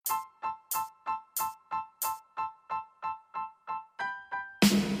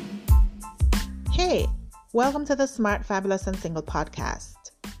Hey, welcome to the Smart, Fabulous, and Single podcast.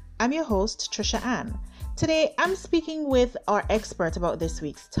 I'm your host, Trisha Ann. Today, I'm speaking with our expert about this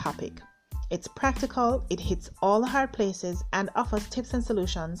week's topic. It's practical, it hits all the hard places, and offers tips and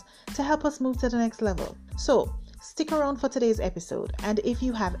solutions to help us move to the next level. So, stick around for today's episode, and if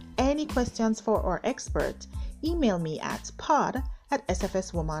you have any questions for our expert, email me at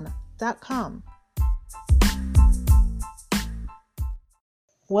pod@sfswoman.com.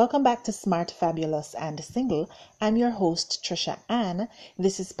 Welcome back to Smart, Fabulous, and Single. I'm your host, Trisha Ann.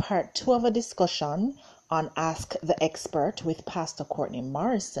 This is part 2 of a discussion on Ask the Expert with Pastor Courtney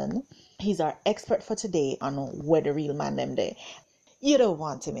Morrison. He's our expert for today on where the real man them day. You don't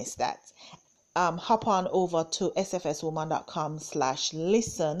want to miss that. Hop on over to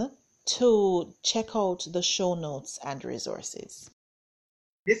sfswoman.com/listen to check out the show notes and resources.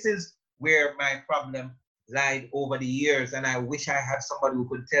 This is where my problem lied over the years, and I wish I had somebody who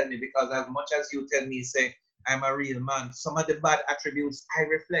could tell me, because as much as you tell me, say, I'm a real man, some of the bad attributes I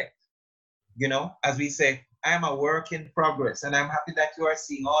reflect. You know, as we say, I am a work in progress, and I'm happy that you are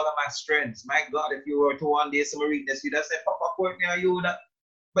seeing all of my strengths. My God, if you were to one day see my weakness, you'd have said, Papa, Courtney, are you that?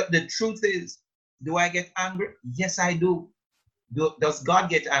 But the truth is, do I get angry? Yes, I do. Does God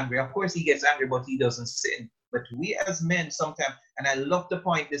get angry? Of course he gets angry, but he doesn't sin. But we as men sometimes, and I love to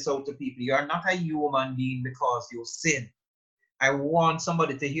point this out to people, you're not a human being because you sin. I want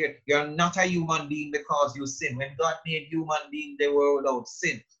somebody to hear, you're not a human being because you sin. When God made human beings, they were without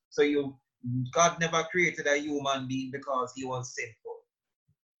sin. So God never created a human being because he was sinful.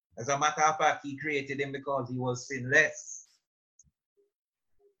 As a matter of fact, he created him because he was sinless.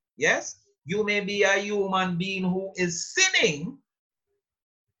 Yes? You may be a human being who is sinning,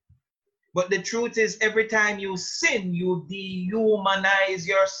 but the truth is, every time you sin, you dehumanize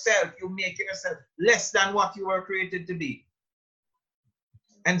yourself. You make yourself less than what you were created to be.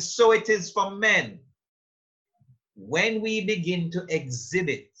 And so it is for men. When we begin to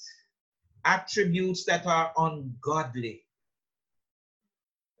exhibit attributes that are ungodly,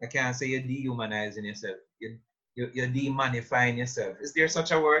 I can't say you're dehumanizing yourself. You're demonifying yourself. Is there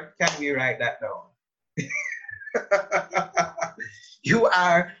such a word? Can we write that down? You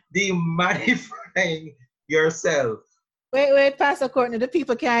are demonifying yourself. Wait, Pastor Courtney, the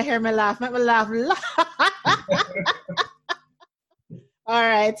people can't hear me laugh. Make me laugh. All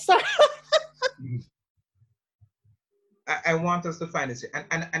right, sorry. I want us to find this.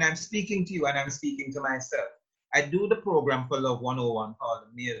 And I'm speaking to you, and I'm speaking to myself. I do the program for Love 101 called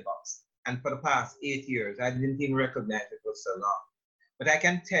the Mailbox. And for the past 8 years, I didn't even recognize it for so long. But I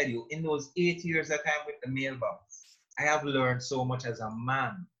can tell you, in those 8 years that I'm with the Mailbox, I have learned so much as a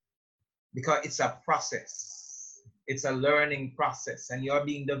man, because it's a process. It's a learning process, and you're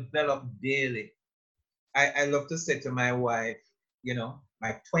being developed daily. I love to say to my wife, you know,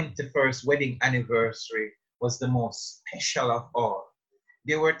 my 21st wedding anniversary was the most special of all.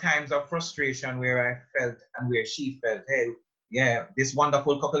 There were times of frustration where I felt and where she felt, hey, yeah, this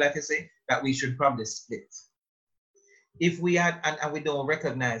wonderful couple, like you say, that we should probably split. If we had, and we don't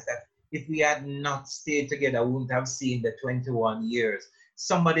recognize that, if we had not stayed together, we wouldn't have seen the 21 years.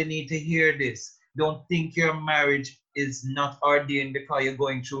 Somebody need to hear this. Don't think your marriage is not ordained because you're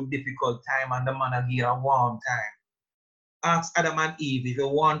going through difficult time and the man will give you a warm time. Ask Adam and Eve if you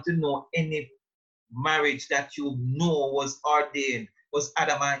want to know any marriage that you know was ordained. Was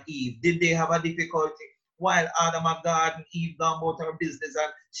Adam and Eve? Did they have a difficulty? While Adam had gone, Eve gone about her business,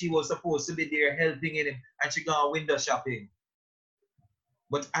 and she was supposed to be there helping him, and she gone window shopping.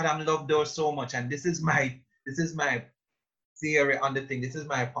 But Adam loved her so much, and this is my theory on the thing. This is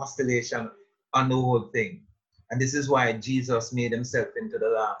my postulation on the whole thing. And this is why Jesus made himself into the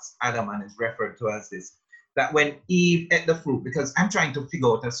last Adam and is referred to as this. That when Eve ate the fruit, because I'm trying to figure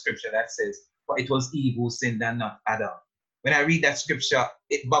out a scripture that says, for it was Eve who sinned and not Adam. When I read that scripture,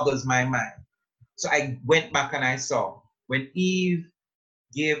 it boggles my mind. So I went back and I saw when Eve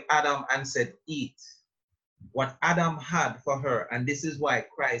gave Adam and said, eat, what Adam had for her, and this is why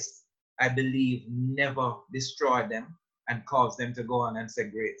Christ, I believe, never destroyed them and caused them to go on and say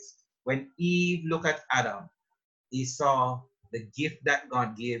grace. When Eve looked at Adam, he saw the gift that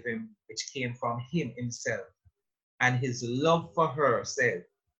God gave him, which came from him himself. And his love for her said,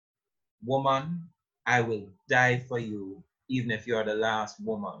 woman, I will die for you, even if you're the last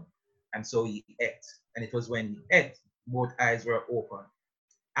woman. And so he ate. And it was when he ate, both eyes were open.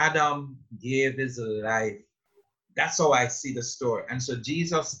 Adam gave his life. That's how I see the story. And so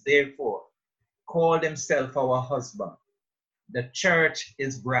Jesus, therefore, called himself our husband. The church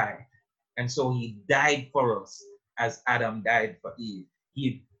is bride. And so he died for us as Adam died for Eve.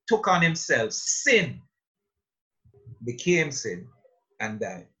 He took on himself sin, became sin, and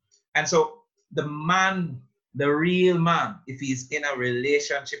died. And so The man, the real man, if he's in a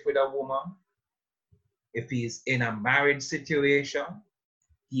relationship with a woman, if he's in a marriage situation,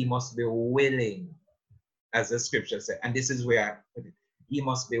 he must be willing, as the scripture says, and this is where I put it, he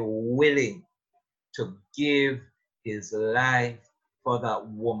must be willing to give his life for that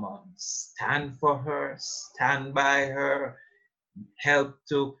woman. Stand for her, stand by her, help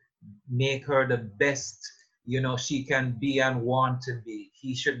to make her the best, she can be and want to be.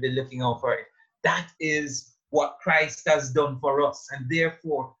 He should be looking out for it. That is what Christ has done for us. And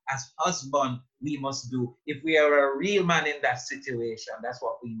therefore, as husband, we must do. If we are a real man in that situation, that's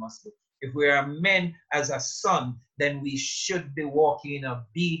what we must do. If we are men as a son, then we should be walking in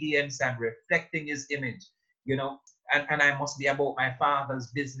obedience and reflecting his image, and I must be about my father's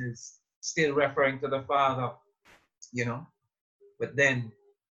business, still referring to the father, but then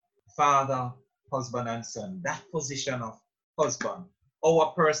father, husband, and son, that position of husband,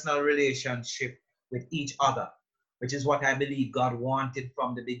 our personal relationship with each other, which is what I believe God wanted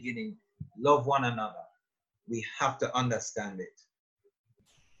from the beginning. Love one another. We have to understand it.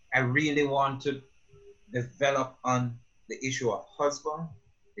 I really want to develop on the issue of husband,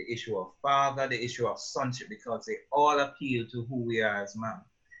 the issue of father, the issue of sonship, because they all appeal to who we are as man.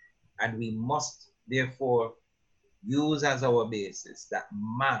 And we must therefore use as our basis that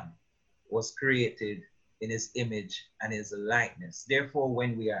man was created in his image and his likeness. Therefore,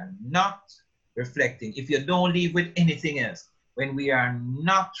 when we are not reflecting, if you don't leave with anything else, when we are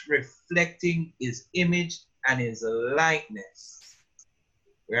not reflecting his image and his likeness,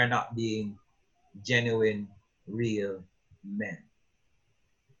 we are not being genuine, real men.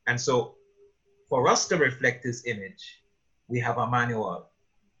 And so, for us to reflect his image, we have a manual.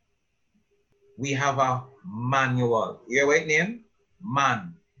 We have a manual. You hear what name?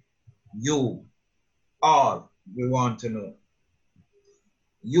 Man. You. All we want to know.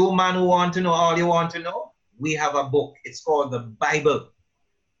 You man who want to know all you want to know, we have a book. It's called the Bible.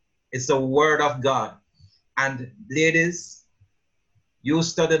 It's the word of God. And ladies, you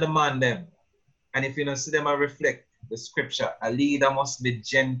study the man them. And if you don't see them, I reflect the scripture. A leader must be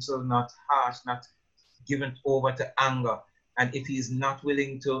gentle, not harsh, not given over to anger. And if he's not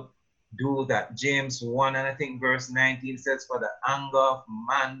willing to do that, James 1 and I think verse 19 says, for the anger of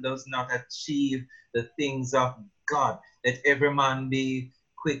man does not achieve the things of God. Let every man be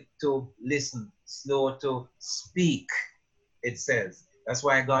quick to listen, slow to speak, it says. That's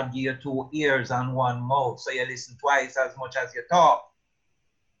why God gave you 2 ears and 1 mouth, so you listen twice as much as you talk.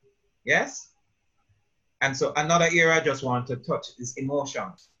 Yes? And so another area I just want to touch is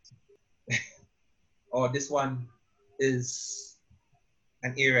emotions. This one is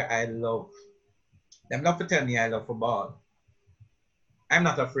an area I love. Them not to tell me I love football. I'm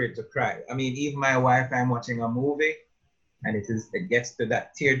not afraid to cry. I mean, even my wife, I'm watching a movie and it gets to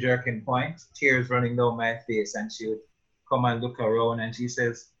that tear-jerking point, tears running down my face, and she would come and look around and she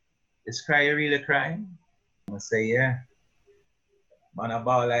says, is Cry really crying? I say, yeah. Man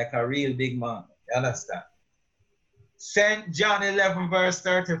about like a real big man. You understand? St. John 11 verse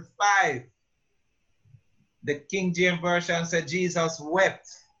 35. The King James Version said Jesus wept.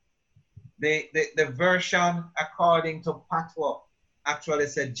 The version according to Patwa actually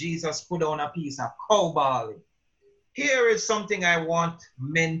said Jesus put on a piece of cow barley. Here is something I want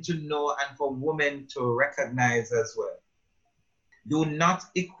men to know and for women to recognize as well. Do not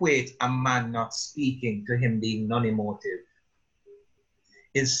equate a man not speaking to him being non-emotive.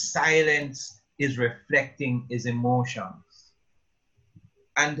 His silence is reflecting his emotions.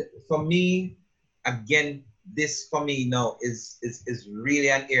 And for me, again, this for me now is really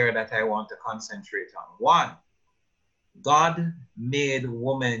an area that I want to concentrate on. 1, God made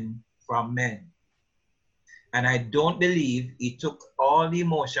women from men. And I don't believe he took all the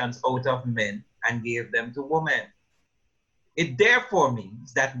emotions out of men and gave them to women. It therefore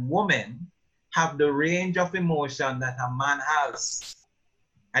means that women have the range of emotion that a man has.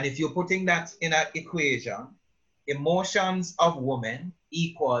 And if you're putting that in an equation, emotions of women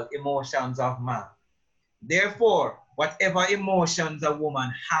equal emotions of man. Therefore, whatever emotions a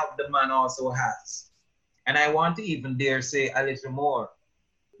woman have, the man also has. And I want to even dare say a little more,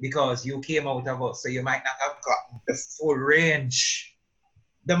 because you came out of us, so you might not have gotten the full range.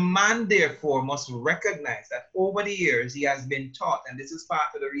 The man, therefore, must recognize that over the years he has been taught, and this is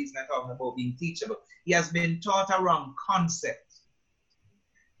part of the reason I'm talking about being teachable, he has been taught around concepts.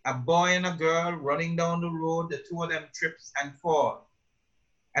 A boy and a girl running down the road, the 2 of them trips and fall.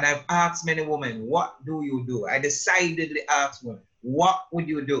 And I've asked many women, what do you do? I decidedly asked women, what would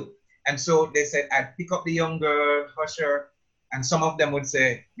you do? And so they said, I'd pick up the young girl, hush her, and some of them would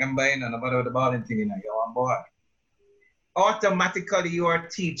say, remember, about the ball and thing, you're one boy. automatically you are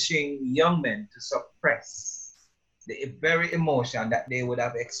teaching young men to suppress the very emotion that they would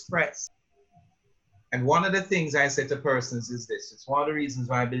have expressed. And one of the things I say to persons is this. It's one of the reasons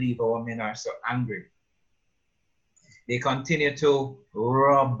why I believe our men are so angry. They continue to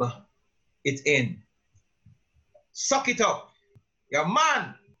rub it in. Suck it up. You're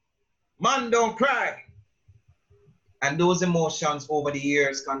man. Man don't cry. And those emotions over the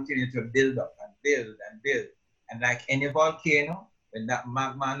years continue to build up and build and build. And like any volcano, when that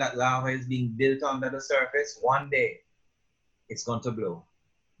magma and that lava is being built under the surface, one day it's going to blow.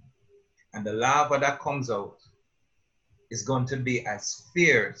 And the lava that comes out is going to be as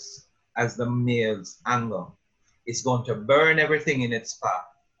fierce as the male's anger. It's going to burn everything in its path.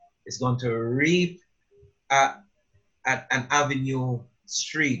 It's going to reap an avenue,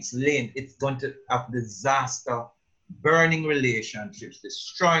 streets, lane. It's going to have disaster, burning relationships,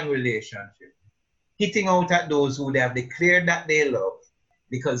 destroying relationships, hitting out at those who they have declared that they love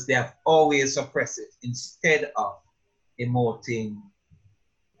because they have always suppressed it instead of emoting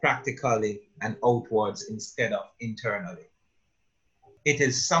practically and outwards instead of internally. It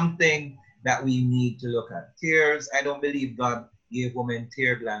is something that we need to look at. Tears, I don't believe God gave women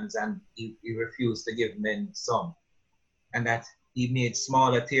tear glands and he refused to give men some. And that he made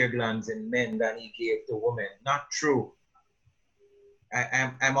smaller tear glands in men than he gave to women. Not true.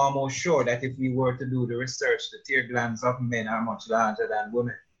 I'm almost sure that if we were to do the research, the tear glands of men are much larger than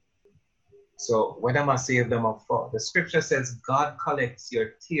women. So what am I save them up for? The scripture says God collects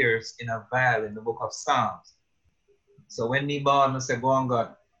your tears in a vial in the book of Psalms. So when me born, I say, go on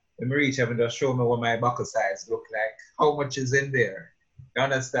God, let me reach up and just show me what my buckle size look like. How much is in there? You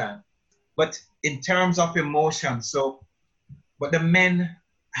understand? But in terms of emotion, but the men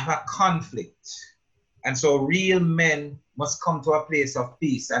have a conflict. And so real men must come to a place of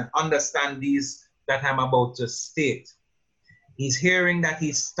peace and understand these that I'm about to state. He's hearing that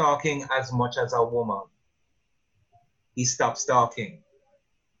he's talking as much as a woman. He stops talking.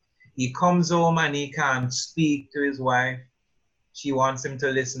 He comes home and he can't speak to his wife. She wants him to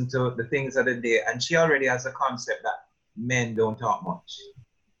listen to the things of the day. And she already has a concept that men don't talk much.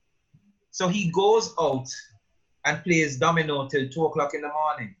 So he goes out and plays domino till 2 o'clock in the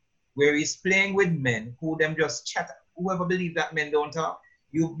morning, where he's playing with men who them just chat. Whoever believes that men don't talk,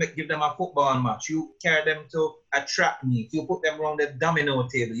 you give them a football match, you carry them to a track meet, you put them around the domino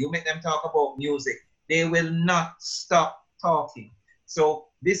table, you make them talk about music. They will not stop talking. So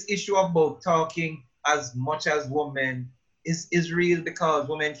this issue about talking as much as women is real because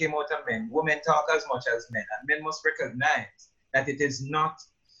women came out of men. Women talk as much as men, and men must recognize that it is not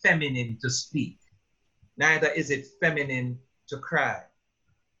feminine to speak. Neither is it feminine to cry.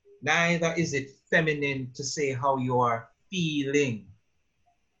 Neither is it feminine to say how you are feeling.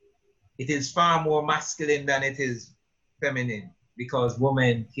 It is far more masculine than it is feminine because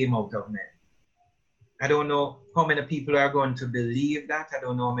women came out of men. I don't know how many people are going to believe that. I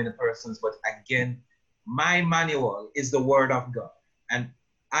don't know how many persons, but again, my manual is the word of God. And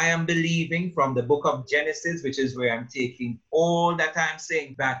I am believing from the book of Genesis, which is where I'm taking all that I'm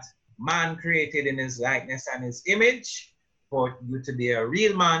saying, that man created in his likeness and his image. For you to be a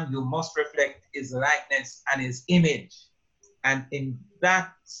real man, you must reflect his likeness and his image. And in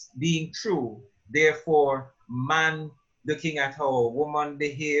that being true, therefore, man looking at how a woman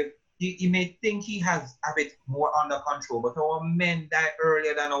behaves, he may think he have it more under control, but our men die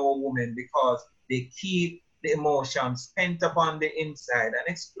earlier than our women because they keep the emotions pent up on the inside and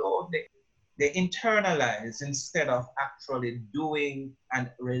explode. They internalize instead of actually doing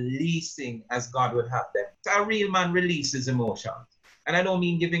and releasing as God would have them. So a real man releases emotions. And I don't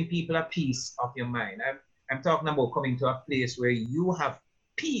mean giving people a piece of your mind. I'm talking about coming to a place where you have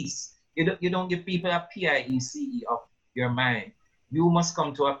peace. You don't give people a PIECE of your mind. You must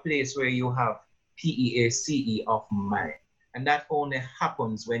come to a place where you have PEACE of mind. And that only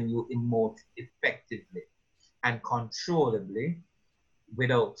happens when you emote effectively and controllably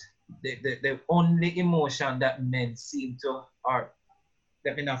without the only emotion that men seem to, or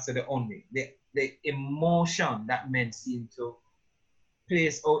let me not say the only, the emotion that men seem to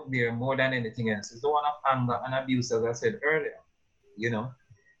place out there more than anything else is the one of anger and abuse, as I said earlier. You know,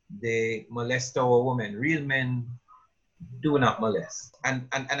 they molest our women. Real men do not molest. And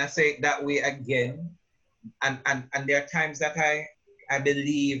I say it that way again. And there are times that I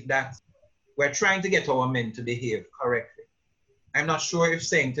believe that we're trying to get our men to behave correctly. I'm not sure if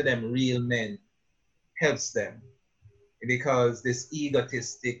saying to them real men helps them, because this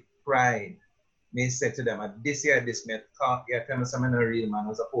egotistic pride may say to them, this year, this man can't get them as I'm a real man,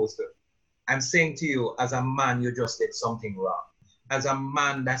 as opposed to, I'm saying to you, as a man, you just did something wrong. As a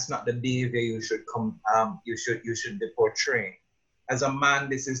man, that's not the behavior you should you should be portraying. As a man,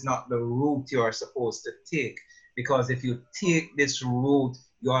 this is not the route you are supposed to take, because if you take this route,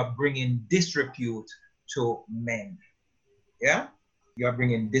 you are bringing disrepute to men. Yeah? You are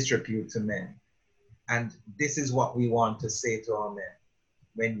bringing disrepute to men. And this is what we want to say to our men.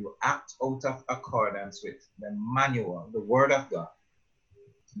 When you act out of accordance with the manual, the word of God,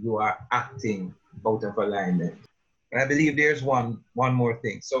 you are acting out of alignment. And I believe there's one more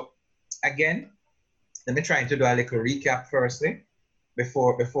thing. So again, let me try to do a little recap firstly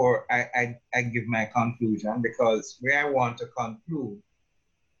before I give my conclusion, because where I want to conclude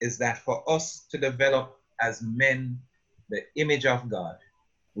is that for us to develop as men the image of God,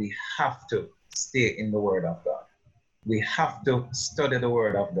 we have to stay in the word of God. We have to study the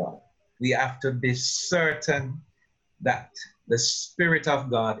word of God. We have to be certain that the Spirit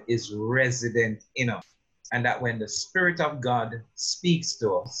of God is resident in us, and that when the Spirit of God speaks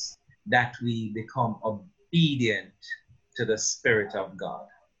to us, that we become obedient to the Spirit of God.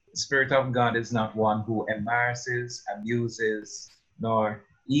 The Spirit of God is not one who embarrasses, abuses, nor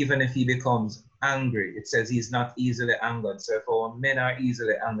even if he becomes angry. It says he's not easily angered. So if our men are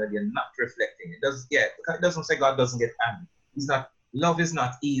easily angered, you're not reflecting. It doesn't say God doesn't get angry. Love is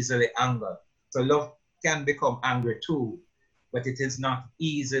not easily angered. So love can become angry too, but it is not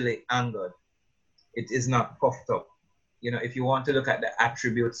easily angered. It is not puffed up. If you want to look at the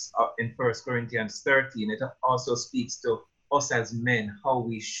attributes in 1 Corinthians 13, it also speaks to us as men, how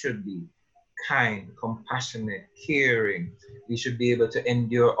we should be kind, compassionate, caring. We should be able to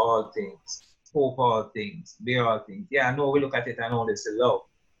endure all things, hope all things, bear all things. Yeah, I know we look at it and all this is love,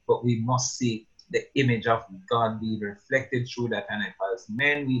 but we must see the image of God be reflected through that. And if as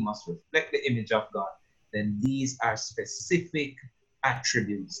men we must reflect the image of God, then these are specific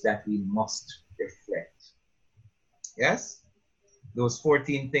attributes that we must reflect. Yes? Those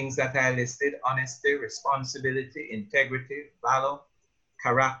 14 things that I listed: honesty, responsibility, integrity, valor,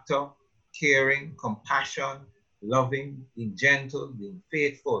 character, caring, compassion, loving, being gentle, being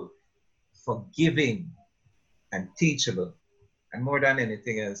faithful, forgiving, and teachable. And more than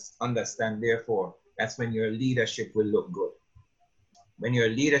anything else, understand, therefore, that's when your leadership will look good. When your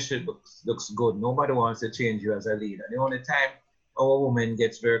leadership looks good, nobody wants to change you as a leader. The only time our woman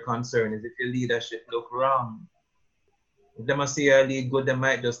gets very concerned is if your leadership look wrong. If they must see you lead good, they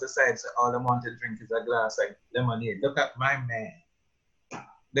might just decide so all they want to drink is a glass of lemonade. Look at my man.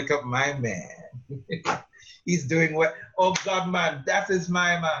 Look at my man. He's doing what? Oh God, man, that is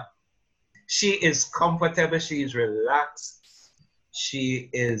my man. She is comfortable. She is relaxed. She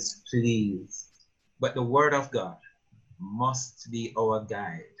is pleased. But the word of God must be our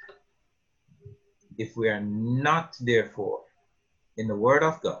guide. If we are not, therefore, in the word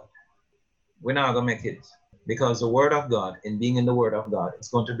of God, we're not going to make it. Because the word of God, in being in the word of God, is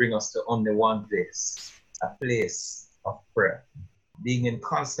going to bring us to only one place, a place of prayer. Being in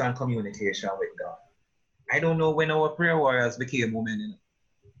constant communication with God. I don't know when our prayer warriors became women.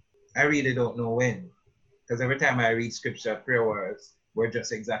 I really don't know when. Because every time I read scripture, prayer warriors were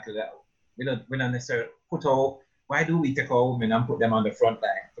just exactly that. We don't necessarily why do we take our women and put them on the front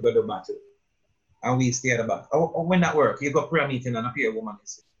line to go to battle? And we stay at the back. When that work, you go prayer meeting and appear a woman.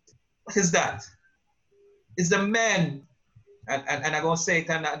 What is that? It's the men, and I'm going to say it,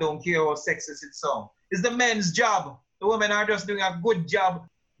 and I don't care how sexist it sounds. It's the men's job. The women are just doing a good job.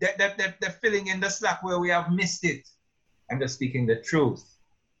 They're filling in the slack where we have missed it. I'm just speaking the truth.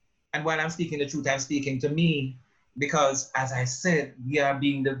 And while I'm speaking the truth, I'm speaking to me, because, as I said, we are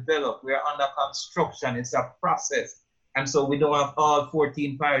being developed. We are under construction. It's a process. And so we don't have all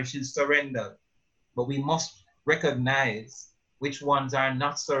 14 parishes surrendered. But we must recognize which ones are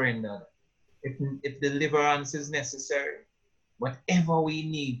not surrendered. If deliverance is necessary, whatever we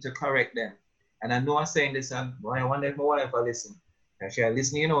need to correct them. And I know I'm saying this, and I wonder if my wife will listen. And she'll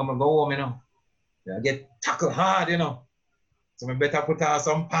listen, I'm going to go home, I get tackled hard, So I better put on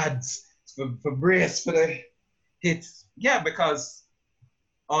some pads for brace for the hits. Yeah, because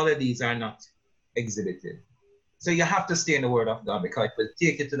all of these are not exhibited. So you have to stay in the word of God, because it will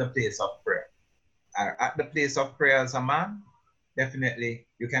take you to the place of prayer. At the place of prayer as a man, definitely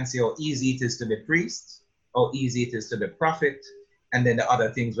you can see how easy it is to be priest, how easy it is to be prophet, and then the other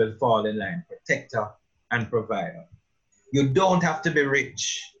things will fall in line: protector and provider. You don't have to be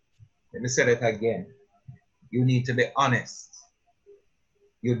rich. Let me say that again. You need to be honest.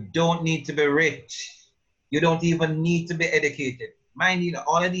 You don't need to be rich. You don't even need to be educated. Mind you,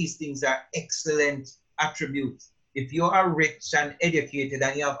 all of these things are excellent attributes. If you are rich and educated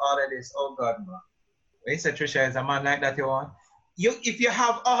and you have all of this, oh God, man. When you say Trisha is a man like that you want? If you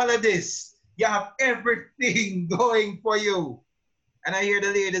have all of this, you have everything going for you. And I hear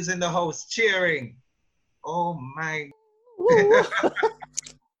the ladies in the house cheering. Oh my. Woo.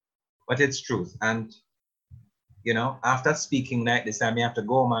 But it's truth. And, after speaking like this, I may have to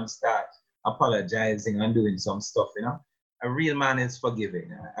go home and start apologizing and doing some stuff. A real man is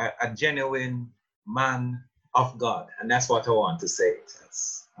forgiving, a genuine man of God. And that's what I want to say.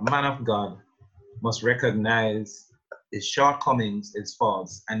 A man of God must recognize his shortcomings, his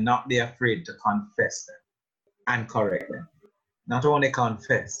faults, and not be afraid to confess them and correct them. Not only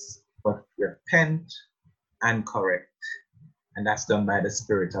confess, but repent and correct. And that's done by the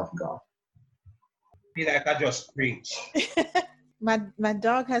Spirit of God. I feel like I just preach. My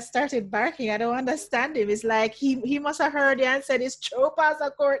dog has started barking. I don't understand him. It's like he must have heard it and said, it's true,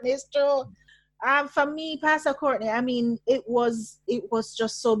 Pastor Courtney, it's true. For me, Pastor Courtney, I mean, it was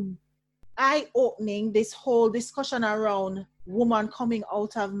just so eye-opening, this whole discussion around woman coming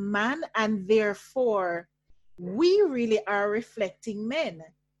out of man, and therefore we really are reflecting men.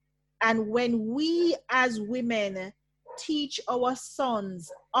 And when we as women teach our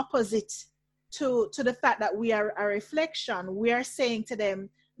sons opposite to the fact that we are a reflection, we are saying to them,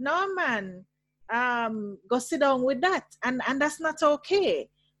 no man, go sit down with that, and that's not okay,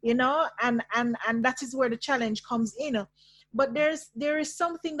 and that is where the challenge comes in. But there is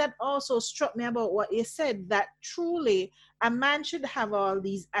something that also struck me about what you said, that truly a man should have all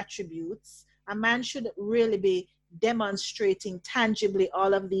these attributes. A man should really be demonstrating tangibly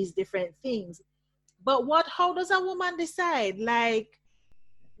all of these different things. But how does a woman decide? Like,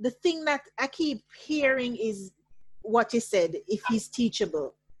 the thing that I keep hearing is what you said, if he's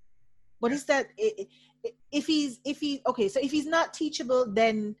teachable. But is that if he's okay, so if he's not teachable,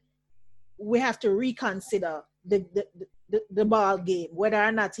 then we have to reconsider the ball game, whether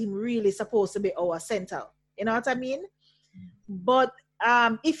or not him really supposed to be our center. You know what I mean? But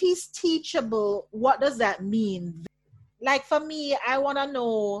if he's teachable, what does that mean? Like, for me, I want to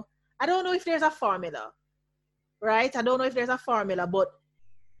know, I don't know if there's a formula, right? I don't know if there's a formula, but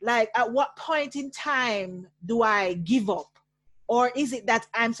like, at what point in time do I give up? Or is it that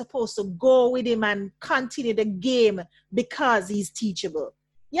I'm supposed to go with him and continue the game because he's teachable?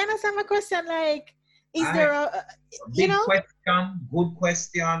 You understand my question? Like, is there a big question, good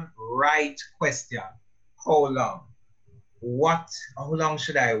question, right question? How long? How long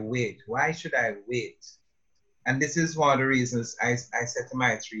should I wait? Why should I wait? And this is one of the reasons I said to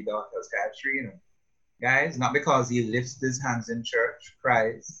my 3 daughters, guys, not because he lifts his hands in church,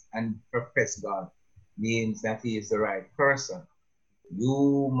 cries, and profess God, means that he is the right person.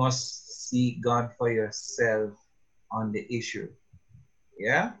 You must seek God for yourself on the issue.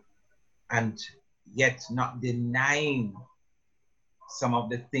 Yeah? And yet not denying some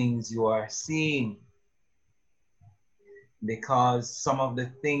of the things you are seeing. Because some of the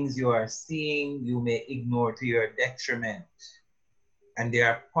things you are seeing, you may ignore to your detriment. And there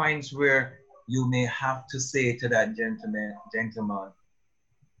are points where you may have to say to that gentleman,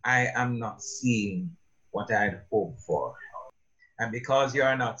 I am not seeing what I had hoped for. And because you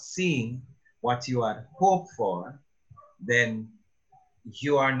are not seeing what you had hoped for, then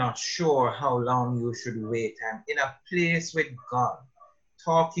you are not sure how long you should wait. I'm in a place with God,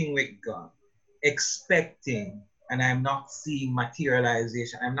 talking with God, expecting, and I'm not seeing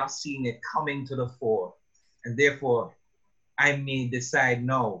materialization. I'm not seeing it coming to the fore. And therefore, I may decide,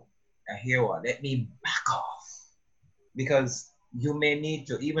 no, hear what, let me back off. Because you may need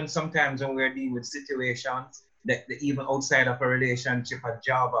to, even sometimes when we're dealing with situations that even outside of a relationship, a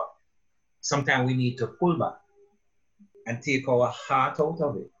job, sometimes we need to pull back and take our heart out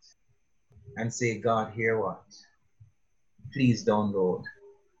of it and say, God, hear what? Please download.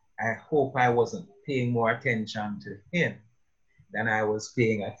 I hope I wasn't paying more attention to him than I was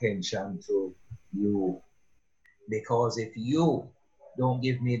paying attention to you. Because if you don't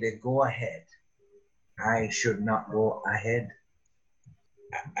give me the go ahead, I should not go ahead.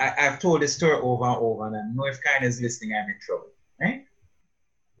 I've told this story over and over, and I know if Karen is listening, I'm in trouble. Right?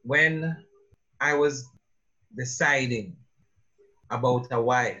 When I was deciding about a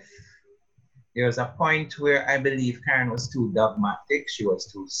wife, there was a point where I believe Karen was too dogmatic, she was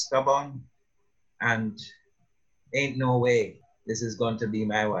too stubborn, and ain't no way this is going to be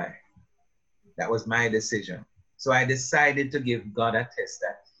my wife. That was my decision. So I decided to give God a test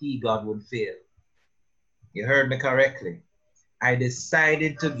that God would fail. You heard me correctly. I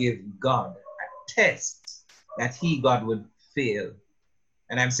decided to give God a test that God would fail.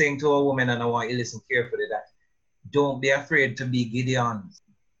 And I'm saying to a woman, and I want you to listen carefully, that don't be afraid to be Gideons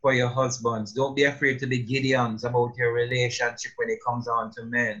for your husbands. Don't be afraid to be Gideons about your relationship when it comes on to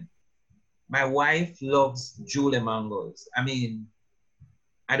men. My wife loves Julie mangoes. I mean,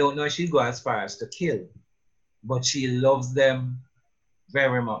 I don't know if she'd go as far as to kill, but she loves them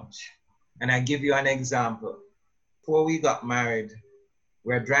very much. And I give you an example. Before we got married,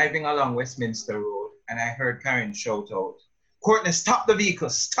 we're driving along Westminster Road, and I heard Karen shout out, "Courtney, stop the vehicle,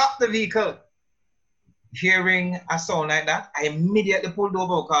 stop the vehicle." Hearing a sound like that, I immediately pulled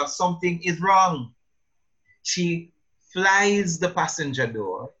over because something is wrong. She flies the passenger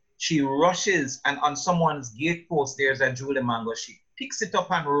door. She rushes, and on someone's gate post, there's a Julie mango. She picks it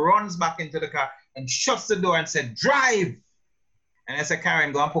up and runs back into the car and shuts the door and said, "Drive." And I said,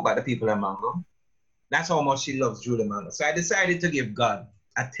 "Karen, go and put back the people in mango." That's how much she loves Julie mango. So I decided to give God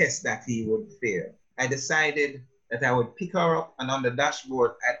a test that he would fail. I decided that I would pick her up, and on the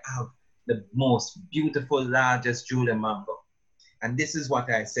dashboard, I'd have the most beautiful, largest Julie mango. And this is what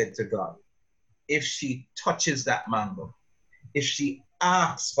I said to God. If she touches that mango, if she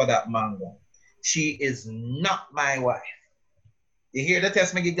asks for that mango, she is not my wife. You hear the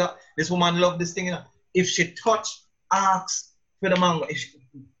test me God? This woman love this thing, you know. If she asks for the mango, if she,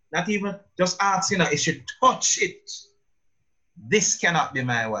 not even just asks, you know, if she touch it, this cannot be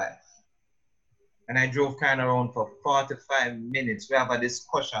my wife. And I drove Karen around for 45 minutes. We have a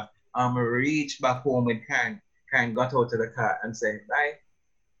discussion. Reached back home with Karen. Karen got out of the car and said, "Bye."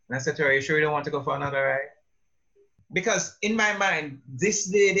 And I said to her, "Are you sure you don't want to go for another ride?" Because in my mind, this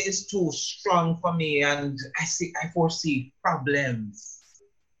lady is too strong for me, and I foresee problems.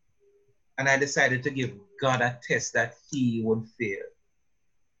 And I decided to give God a test that he would fail.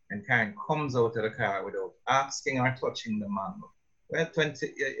 And Karen comes out of the car without asking or touching the mango. Well,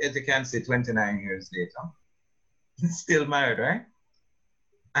 20, as you can see, 29 years later, still married, right?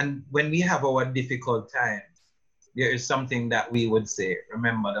 And when we have our difficult times, there is something that we would say,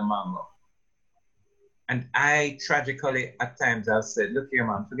 "Remember the mango." And I tragically, at times, I've said, "Look here,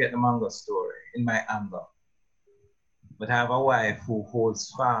 man, forget the mango story," in my anger. But I have a wife who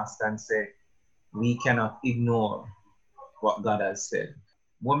holds fast and say, we cannot ignore what God has said.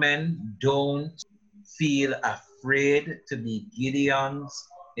 Women, don't feel afraid to be Gideons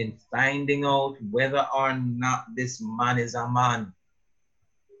in finding out whether or not this man is a man,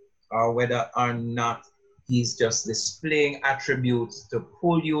 or whether or not he's just displaying attributes to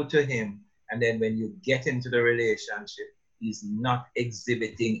pull you to him. And then when you get into the relationship, he's not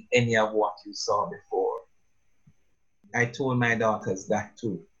exhibiting any of what you saw before. I told my daughters that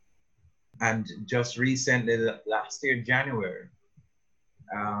too. And just recently, last year, January,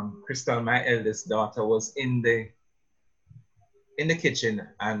 Crystal, my eldest daughter, was in the kitchen,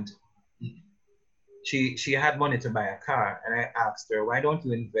 and she had money to buy a car. And I asked her, "Why don't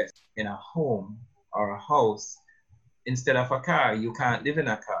you invest in a home or a house instead of a car? You can't live in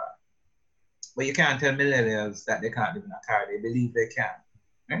a car." But you can't tell millennials that they can't live in a car. They believe they can.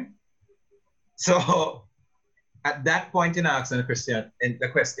 Right? So at that point in asking the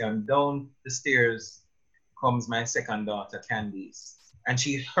question, down the stairs comes my second daughter, Candice. And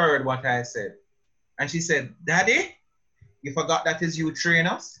she heard what I said. And she said, "Daddy, you forgot that is you train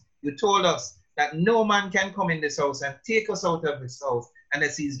us? You told us that no man can come in this house and take us out of this house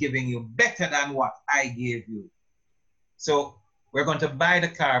unless he's giving you better than what I gave you. So we're going to buy the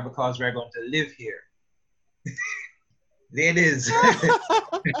car because we're going to live here." Ladies.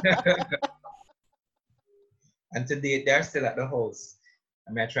 And today they're still at the house.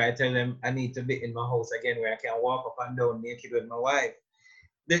 I mean, I try to tell them I need to be in my house again where I can walk up and down naked with my wife.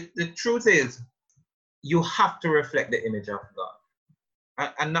 The truth is, you have to reflect the image of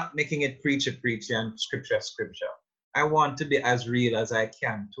God. I'm not making it preacher and scripture. I want to be as real as I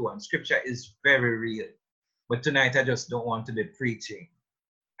can too, and scripture is very real. But tonight I just don't want to be preaching.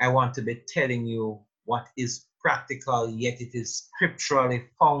 I want to be telling you what is practical, yet it is scripturally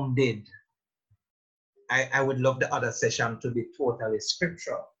founded. I would love the other session to be totally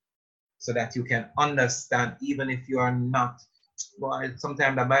scriptural so that you can understand, even if you are not, well,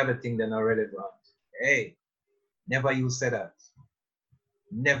 sometimes the Bible thing they're not relevant. Hey, never you said that.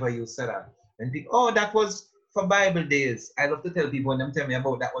 Never you said that. And people, "Oh, that was for Bible days." I love to tell people when they tell me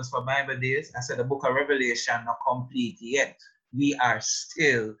about that was for Bible days. I said the book of Revelation not complete yet. We are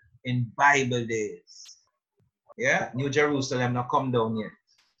still in Bible days. Yeah, New Jerusalem not come down yet.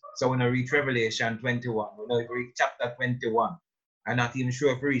 So when I reach Revelation 21, when I reach chapter 21, I'm not even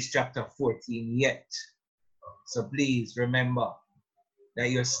sure if we reach chapter 14 yet. So please remember that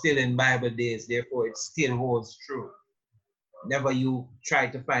you're still in Bible days, therefore it still holds true. Never you try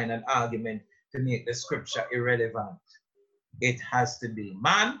to find an argument to make the scripture irrelevant. It has to be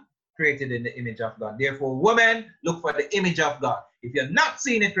man created in the image of God. Therefore, women, look for the image of God. If you're not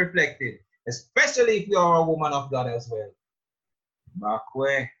seeing it reflected, especially if you're a woman of God as well, back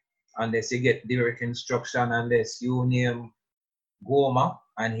way, unless you get direct instruction, unless you name Goma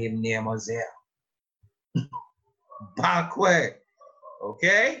and him name Hosea. Back way.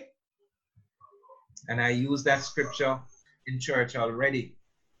 Okay? And I use that scripture in church already,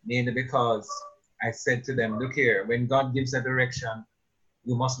 mainly because I said to them, look here, when God gives a direction,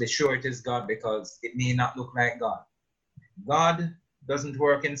 you must be sure it is God because it may not look like God. God doesn't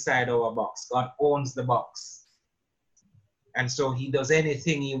work inside our box. God owns the box. And so he does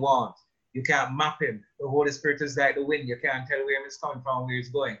anything he wants. You can't map him. The Holy Spirit is like the wind. You can't tell where he's coming from, where he's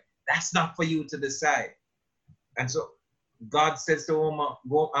going. That's not for you to decide. And so God says to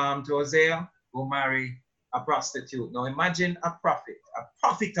to Hosea, go marry a prostitute. Now imagine a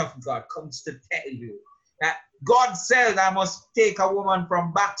prophet of God comes to tell you that God said I must take a woman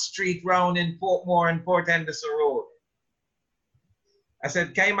from Back Street round in Portmore and Port Henderson Road. I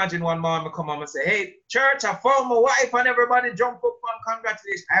said, can you imagine one mom come on and say, hey, church, I found my wife, and everybody jump up and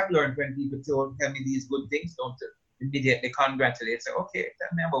congratulations. I've learned when people tell me these good things, don't immediately congratulate. Say, okay, tell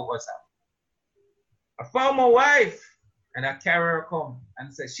me about what's happening. I found my wife, and I carry her come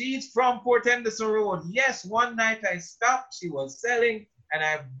and say, she's from Port Henderson Road. Yes, one night I stopped, she was selling, and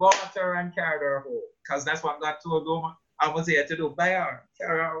I bought her and carried her home. Because that's what God told me I was here to do, buy her,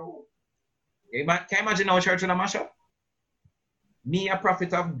 carry her home. Can you imagine our church in a mashup? Me, a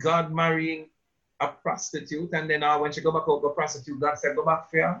prophet of God, marrying a prostitute, and then when she go back out to prostitute, God said, go back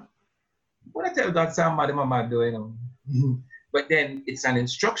for her. What I tell God, somebody mama doing, But then it's an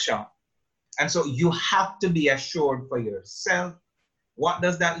instruction. And so you have to be assured for yourself. What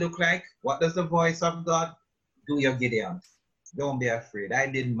does that look like? What does the voice of God do? Your Gideon. Don't be afraid. I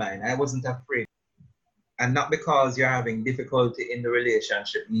didn't mind. I wasn't afraid. And not because you're having difficulty in the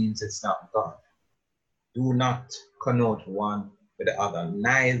relationship means it's not God. Do not connote one with the other.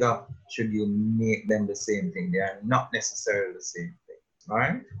 Neither should you make them the same thing. They are not necessarily the same thing. All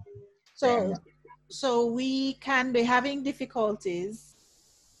right? So we can be having difficulties,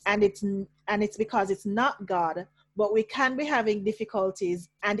 and it's because it's not God, but we can be having difficulties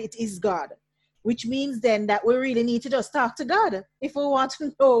and it is God, which means then that we really need to just talk to God if we want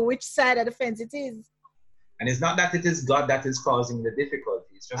to know which side of the fence it is. And it's not that it is God that is causing the difficulty.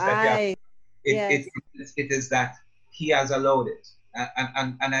 It's just that it is that he has allowed it.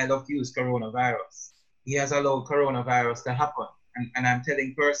 And I love to use coronavirus. He has allowed coronavirus to happen. And I'm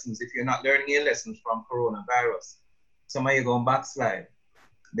telling persons, if you're not learning your lessons from coronavirus, some of you going backslide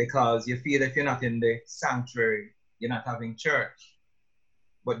because you feel if you're not in the sanctuary, you're not having church.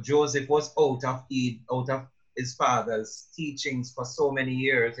 But Joseph was out of his father's teachings for so many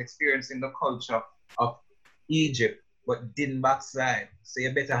years, experiencing the culture of Egypt, but didn't backslide. So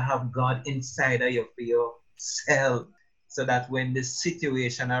you better have God inside of you for yourself, so that when the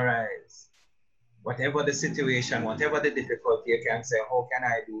situation arises, whatever the situation, whatever the difficulty, you can say, how can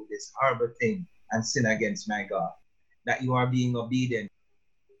I do this horrible thing and sin against my God? That you are being obedient.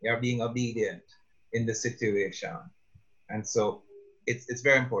 You are being obedient in the situation. And so it's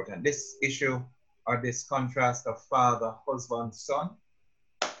very important. This issue or this contrast of father, husband, son,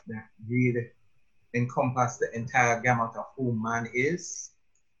 that really encompass the entire gamut of who man is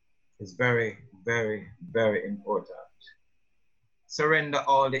very, very, very important. Surrender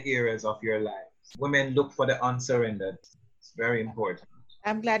all the areas of your life. Women, look for the unsurrendered. It's very important.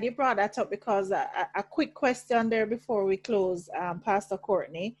 I'm glad you brought that up because a quick question there before we close, Pastor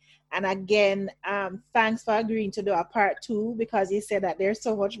Courtney. And again, thanks for agreeing to do a part 2 because you said that there's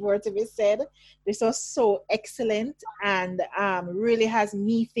so much more to be said. This was so excellent and really has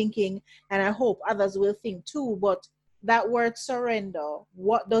me thinking, and I hope others will think too. But that word surrender,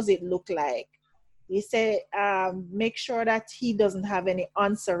 what does it look like? You say make sure that he doesn't have any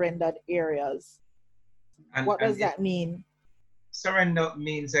unsurrendered areas. What does that mean? Surrender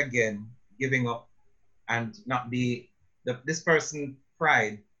means, again, giving up and not be this person.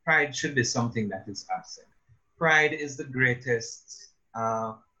 Pride should be something that is absent. Pride is the greatest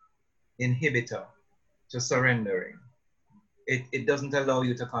inhibitor to surrendering. It doesn't allow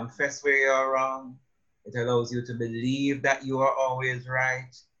you to confess where you're wrong. It allows you to believe that you are always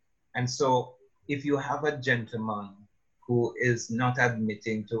right. And so if you have a gentleman who is not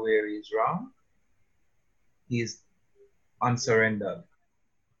admitting to where he's wrong, he's unsurrendered.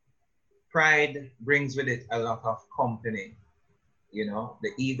 Pride brings with it a lot of company.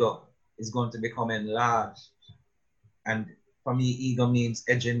 The ego is going to become enlarged. And for me, ego means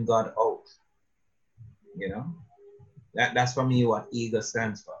edging God out. That's for me what ego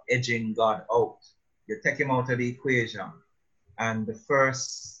stands for, edging God out. You take him out of the equation. And the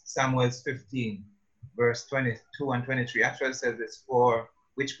first Samuel 15, verse 22 and 23 actually says this: for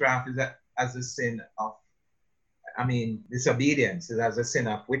witchcraft is as a sin of, disobedience is as a sin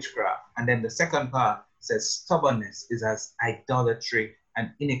of witchcraft. And then the second part says stubbornness is as idolatry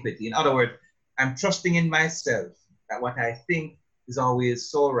and iniquity. In other words, I'm trusting in myself that what I think is always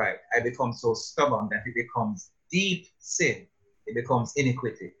so right, I become so stubborn that it becomes deep sin. It becomes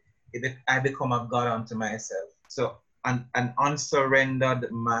iniquity. I become a God unto myself. So an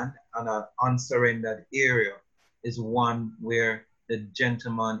unsurrendered man and an unsurrendered area is one where the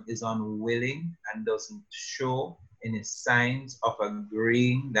gentleman is unwilling and doesn't show any signs of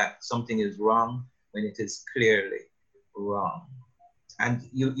agreeing that something is wrong when it is clearly wrong. And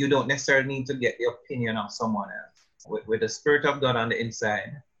you don't necessarily need to get the opinion of someone else. With the Spirit of God on the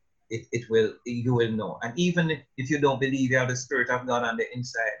inside, you will know. And even if you don't believe you have the Spirit of God on the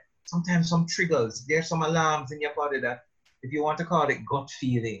inside, sometimes some triggers, there's some alarms in your body that, if you want to call it gut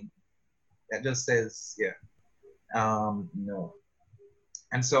feeling, that just says, yeah, no.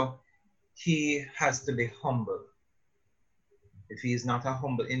 And so he has to be humble. If he is not a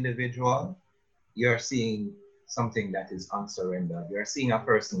humble individual, you're seeing something that is unsurrendered. You're seeing a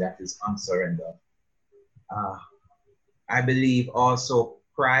person that is unsurrendered. I believe also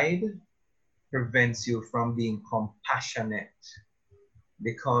pride prevents you from being compassionate,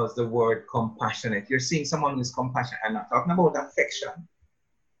 because the word compassionate, you're seeing someone who's compassionate. I'm not talking about affection, I'm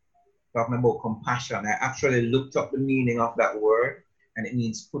talking about compassion. I actually looked up the meaning of that word, and it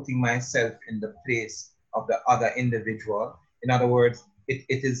means putting myself in the place of the other individual. In other words, it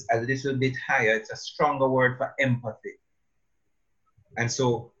is a little bit higher. It's a stronger word for empathy. And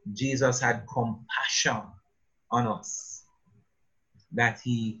so Jesus had compassion on us, that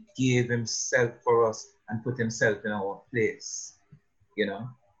he gave himself for us and put himself in our place. You know,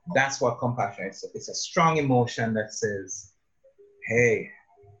 that's what compassion is. It's a strong emotion that says, hey,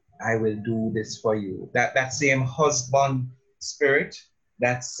 I will do this for you. That same husband spirit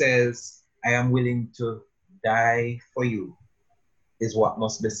that says, I am willing to die for you, is what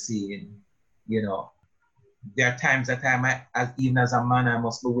must be seen. You know, there are times that I might, even as a man, I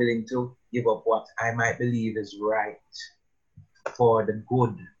must be willing to give up what I might believe is right for the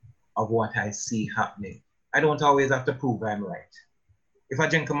good of what I see happening. I don't always have to prove I'm right. If a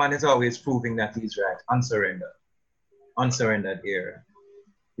gentleman is always proving that he's right, unsurrendered area.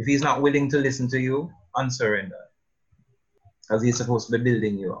 If he's not willing to listen to you, unsurrendered. Because he's supposed to be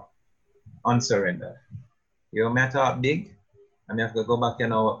building you up. Unsurrendered. You know, me talk big, and I have to go back, you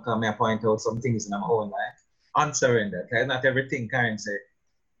know, come and point out some things in my own life. Unsurrendered. Like not everything Karen say.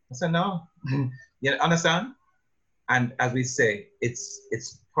 I said, no. You understand? And as we say,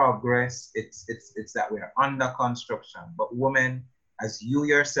 it's progress. It's that we are under construction. But women, as you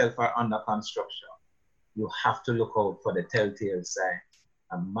yourself are under construction, you have to look out for the telltale sign.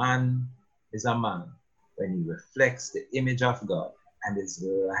 A man is a man when he reflects the image of God and his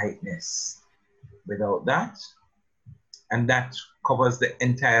likeness. Without that, and that covers the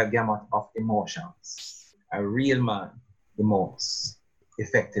entire gamut of emotions. A real man emotes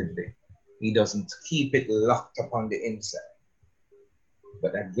effectively. He doesn't keep it locked up on the inside.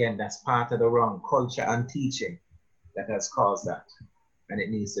 But again, that's part of the wrong culture and teaching that has caused that. And it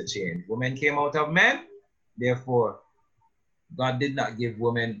needs to change. Women came out of men, therefore, God did not give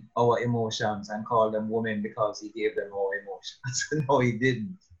women our emotions and call them women because he gave them our emotions. No, he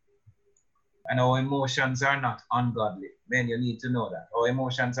didn't. And our emotions are not ungodly. Men, you need to know that. Our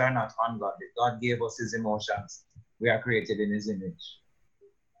emotions are not ungodly. God gave us his emotions. We are created in his image.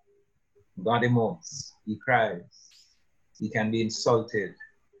 God emotes. He cries. He can be insulted.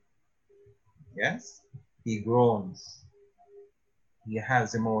 Yes? He groans. He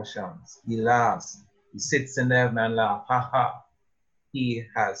has emotions. He laughs. He sits in heaven and laughs. Ha ha. He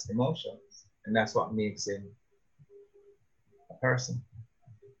has emotions. And that's what makes him a person.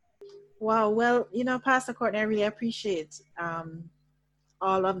 Wow. Well, Pastor Courtney, I really appreciate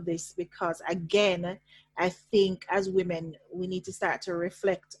all of this, because again, I think as women we need to start to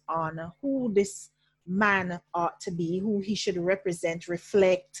reflect on who this man ought to be, who he should represent,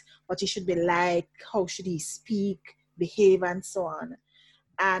 reflect what he should be like, how should he speak, behave, and so on.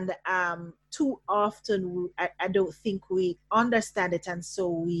 And too often I don't think we understand it, and so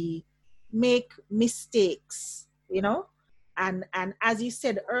we make mistakes, and as you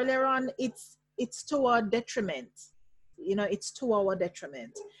said earlier on, it's to our detriment. It's to our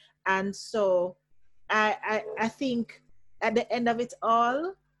detriment. And so I think at the end of it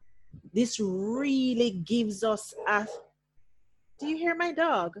all, this really gives us a, do you hear my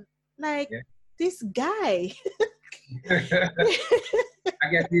dog? Like, yeah. This guy. I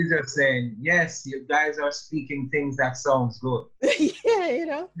guess he's just saying, yes, you guys are speaking things that sounds good.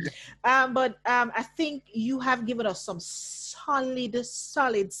 Yeah. But I think you have given us some solid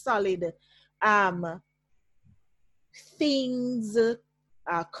things,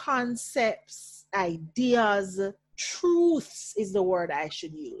 concepts, ideas, truths is the word I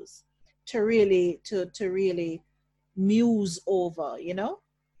should use, to really muse over,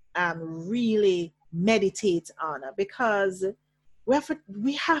 really meditate on, because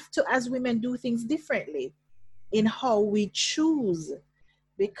we have to, as women, do things differently in how we choose,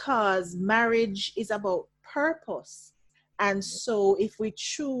 because marriage is about purpose. And so if we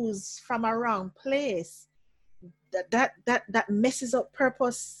choose from a wrong place, that messes up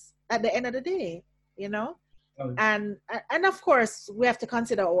purpose at the end of the day, you know. Oh, And of course we have to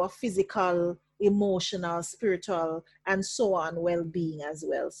consider our physical, emotional, spiritual, and so on well-being as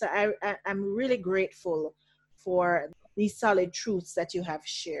well. So I'm really grateful for these solid truths that you have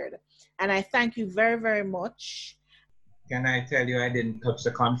shared, and I thank you very, very much. can I tell you, I didn't touch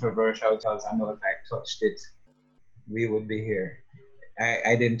the controversial topics. I know if I touched it, we would be here.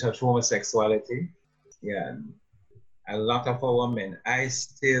 I didn't touch homosexuality. Yeah, a lot of our women. I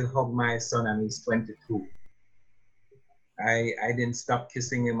still hug my son, and he's 22. I didn't stop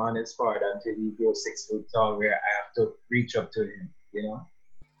kissing him on his forehead until he grew 6 foot tall, where I have to reach up to him,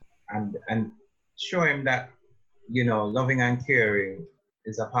 and show him that, loving and caring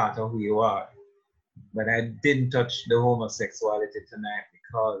is a part of who you are. But I didn't touch the homosexuality tonight,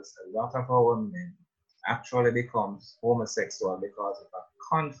 because a lot of our women actually becomes homosexual because of a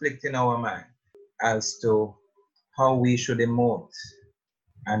conflict in our mind as to how we should emote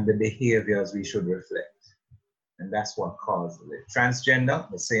and the behaviors we should reflect. And that's what causes it. Transgender,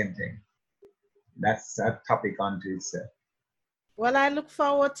 the same thing. That's a topic unto itself. Well, I look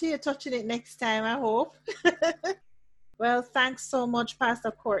forward to you touching it next time, I hope. Well, thanks so much, Pastor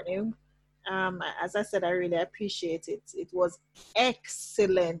Courtney. As I said, I really appreciate it. It was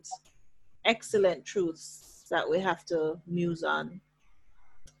excellent, excellent truths that we have to muse on,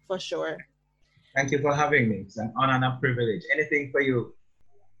 for sure. Thank you for having me. It's an honor and a privilege. Anything for you.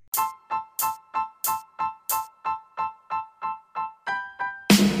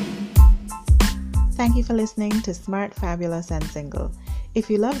 Thank you for listening to Smart, Fabulous, and Single. If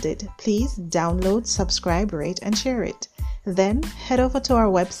you loved it, please download, subscribe, rate, and share it. Then head over to our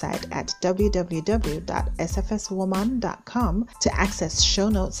website at www.sfswoman.com to access show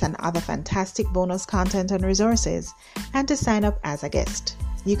notes and other fantastic bonus content and resources, and to sign up as a guest.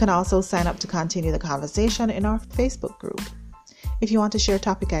 You can also sign up to continue the conversation in our Facebook group. If you want to share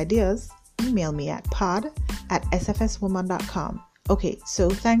topic ideas, email me at pod@sfswoman.com. Okay, so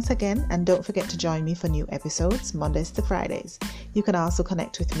thanks again, and don't forget to join me for new episodes Mondays to Fridays. You can also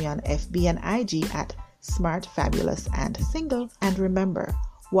connect with me on FB and IG at Smart, Fabulous, and Single. And remember,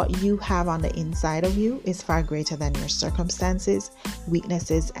 what you have on the inside of you is far greater than your circumstances,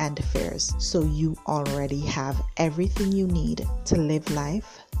 weaknesses, and fears. So you already have everything you need to live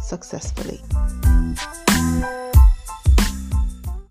life successfully.